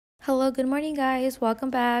Hello, good morning guys.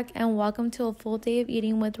 Welcome back and welcome to a full day of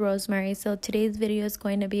eating with Rosemary. So today's video is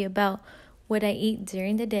going to be about what I eat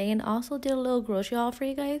during the day and also did a little grocery haul for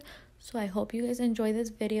you guys. So I hope you guys enjoy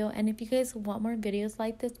this video, and if you guys want more videos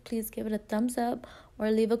like this, please give it a thumbs up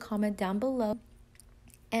or leave a comment down below.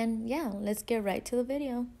 And yeah, let's get right to the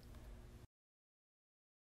video.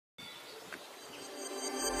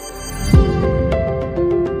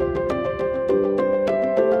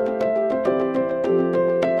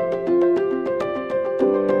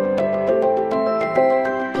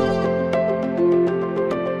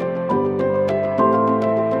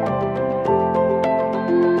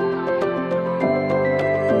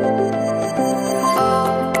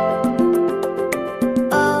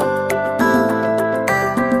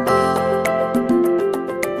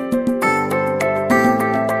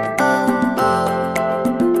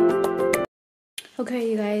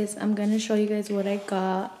 Okay, you guys, I'm gonna show you guys what I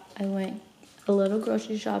got. I went a little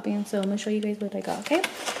grocery shopping, so I'm gonna show you guys what I got, okay?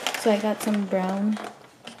 So I got some brown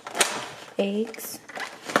eggs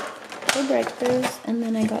for breakfast, and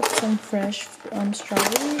then I got some fresh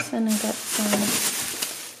strawberries, and I got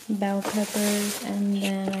some bell peppers, and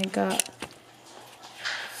then I got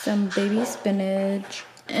some baby spinach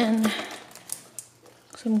and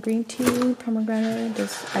some green tea, pomegranate.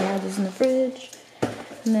 I had this in the fridge.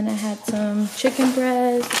 And then I had some chicken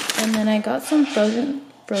breast, and then I got some frozen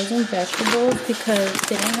vegetables because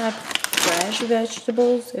they didn't have fresh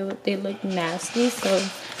vegetables. They looked nasty, so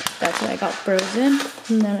that's why I got frozen.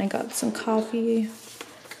 And then I got some coffee.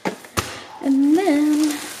 And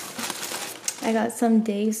then I got some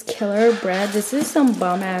Dave's Killer bread. This is some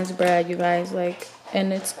bomb-ass bread, you guys,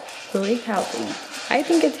 and it's really healthy. I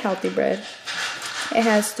think it's healthy bread. It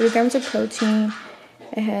has 3 grams of protein.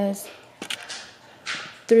 It has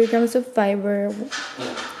 3 grams of fiber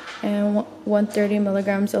and 130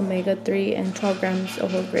 milligrams omega-3 and 12 grams of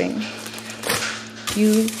whole grain.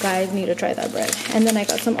 You guys need to try that bread. And then I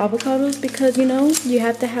got some avocados because, you know, you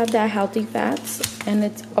have to have that healthy fats, and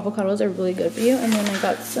avocados are really good for you. And then I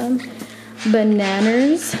got some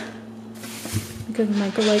bananas because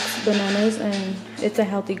Michael likes bananas and it's a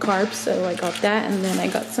healthy carb, so I got that. And then I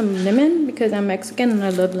got some lemon because I'm Mexican and I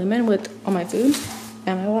love lemon with all my food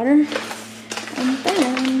and my water. And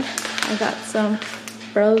then I got some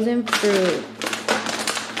frozen fruit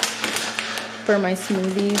for my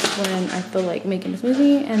smoothies when I feel like making a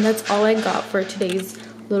smoothie. And that's all I got for today's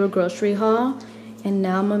little grocery haul. And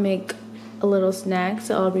now I'm gonna make a little snack,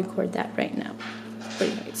 so I'll record that right now for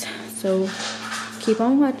you guys. So keep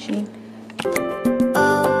on watching.